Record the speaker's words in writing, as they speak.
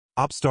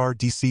OBDSTAR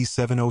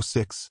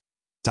DC706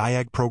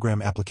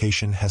 DiagProgram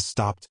Application has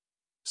stopped.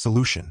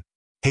 Solution.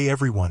 Hey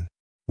everyone,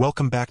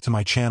 welcome back to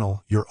my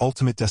channel, your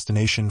ultimate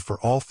destination for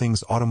all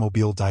things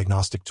automobile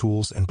diagnostic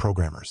tools and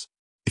programmers.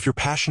 If you're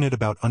passionate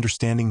about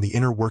understanding the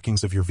inner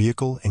workings of your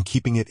vehicle and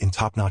keeping it in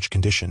top-notch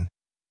condition,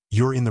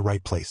 you're in the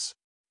right place.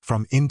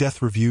 From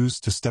in-depth reviews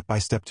to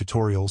step-by-step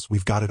tutorials,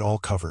 we've got it all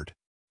covered.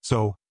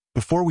 So,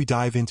 before we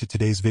dive into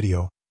today's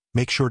video,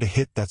 make sure to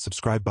hit that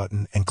subscribe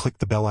button and click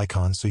the bell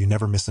icon so you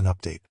never miss an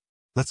update.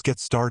 Let's get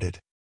started.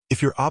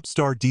 If your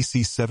OBDSTAR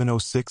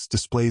DC706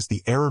 displays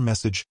the error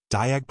message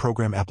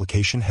DiagProgram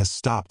Application has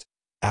stopped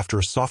after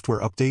a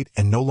software update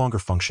and no longer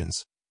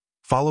functions,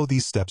 follow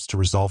these steps to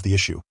resolve the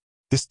issue.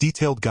 This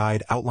detailed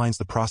guide outlines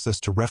the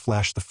process to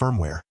reflash the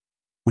firmware,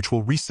 which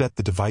will reset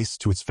the device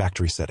to its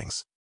factory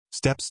settings.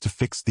 Steps to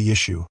fix the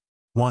issue.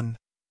 1.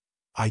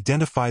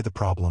 Identify the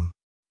problem.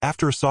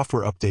 After a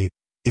software update,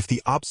 if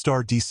the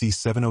OBDSTAR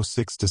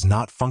DC706 does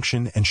not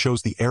function and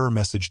shows the error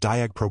message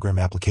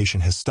DiagProgram Application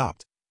has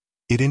stopped,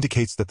 it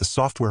indicates that the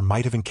software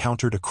might have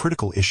encountered a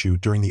critical issue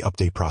during the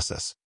update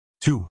process.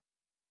 2.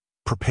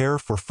 Prepare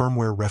for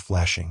firmware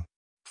reflashing.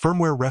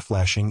 Firmware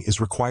reflashing is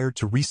required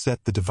to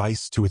reset the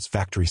device to its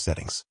factory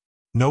settings.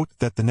 Note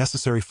that the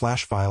necessary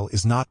flash file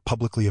is not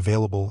publicly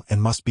available and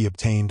must be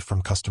obtained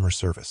from customer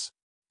service.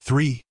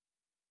 3.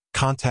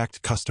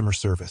 Contact customer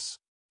service.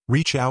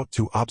 Reach out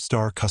to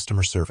OBDSTAR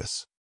customer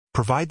service.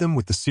 Provide them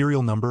with the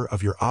serial number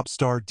of your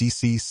OBDSTAR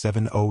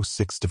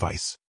DC706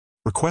 device.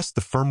 Request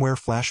the firmware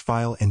flash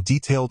file and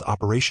detailed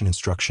operation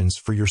instructions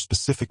for your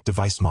specific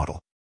device model.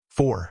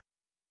 4.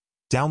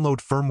 Download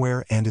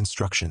firmware and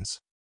instructions.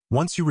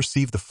 Once you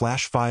receive the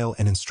flash file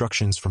and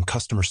instructions from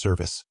customer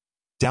service,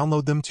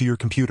 download them to your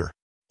computer.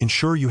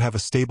 Ensure you have a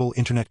stable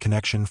internet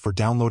connection for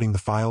downloading the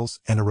files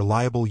and a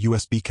reliable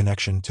USB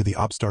connection to the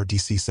OBDSTAR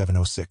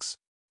DC706.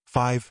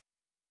 5.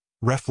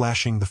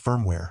 Reflashing the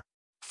firmware.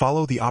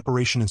 Follow the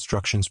operation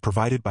instructions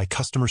provided by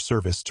customer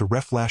service to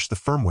reflash the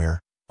firmware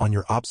on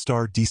your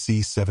OBDSTAR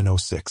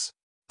DC706.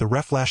 The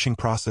reflashing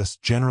process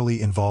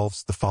generally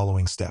involves the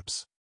following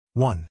steps.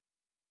 1.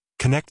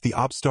 Connect the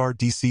OBDSTAR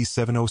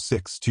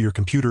DC706 to your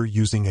computer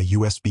using a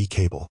USB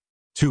cable.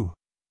 2.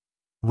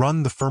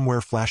 Run the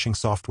firmware flashing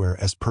software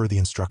as per the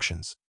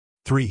instructions.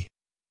 3.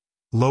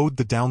 Load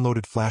the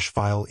downloaded flash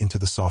file into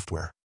the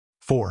software.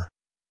 4.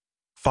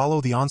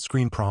 Follow the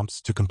on-screen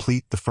prompts to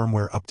complete the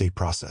firmware update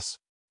process.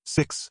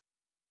 6.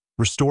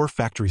 Restore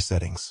factory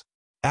settings.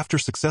 After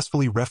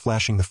successfully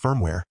reflashing the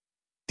firmware,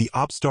 the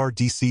OBDSTAR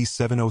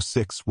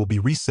DC706 will be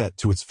reset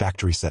to its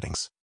factory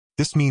settings.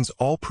 This means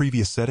all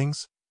previous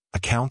settings,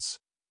 accounts,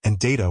 and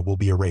data will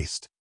be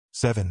erased.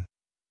 7.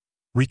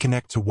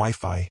 Reconnect to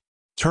Wi-Fi.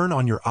 Turn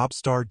on your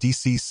OBDSTAR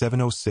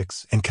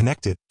DC706 and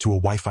connect it to a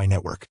Wi-Fi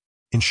network.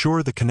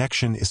 Ensure the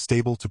connection is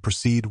stable to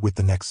proceed with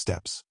the next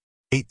steps.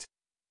 8.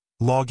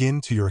 Log in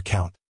to your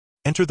account.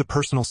 Enter the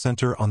personal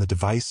center on the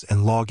device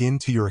and log in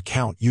to your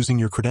account using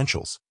your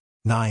credentials.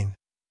 9.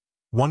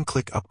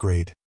 One-click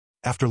upgrade.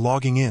 After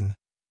logging in,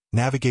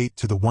 navigate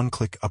to the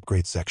one-click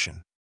upgrade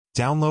section.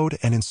 Download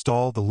and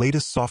install the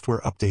latest software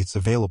updates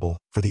available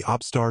for the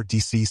OBDSTAR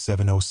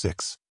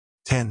DC706.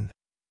 10.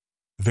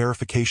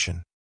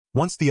 Verification.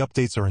 Once the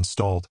updates are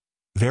installed,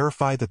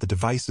 verify that the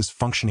device is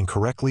functioning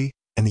correctly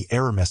and the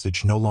error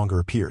message no longer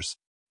appears.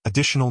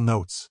 Additional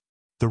notes.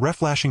 The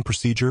reflashing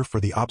procedure for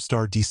the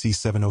OBDSTAR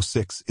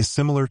DC706 is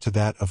similar to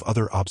that of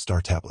other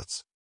OBDSTAR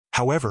tablets.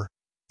 However,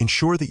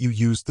 ensure that you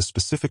use the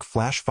specific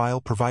flash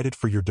file provided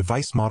for your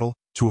device model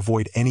to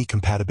avoid any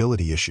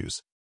compatibility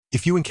issues.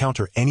 If you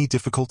encounter any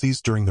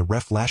difficulties during the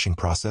reflashing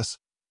process,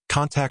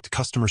 contact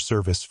customer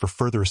service for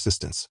further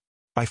assistance.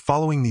 By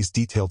following these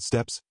detailed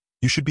steps,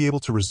 you should be able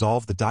to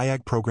resolve the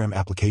DiagProgram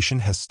Application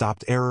has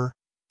stopped error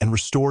and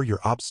restore your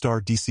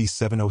OBDSTAR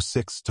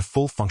DC706 to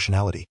full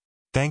functionality.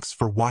 Thanks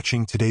for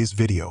watching today's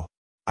video.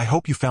 I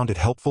hope you found it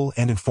helpful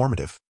and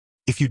informative.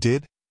 If you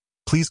did,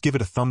 please give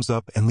it a thumbs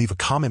up and leave a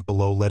comment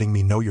below letting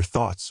me know your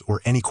thoughts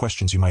or any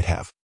questions you might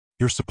have.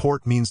 Your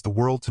support means the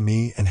world to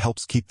me and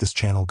helps keep this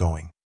channel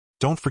going.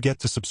 Don't forget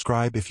to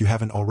subscribe if you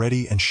haven't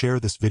already and share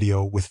this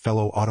video with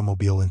fellow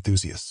automobile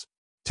enthusiasts.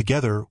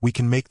 Together, we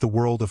can make the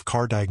world of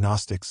car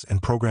diagnostics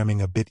and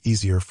programming a bit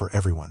easier for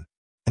everyone.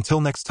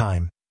 Until next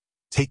time,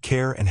 take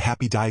care and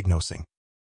happy diagnosing.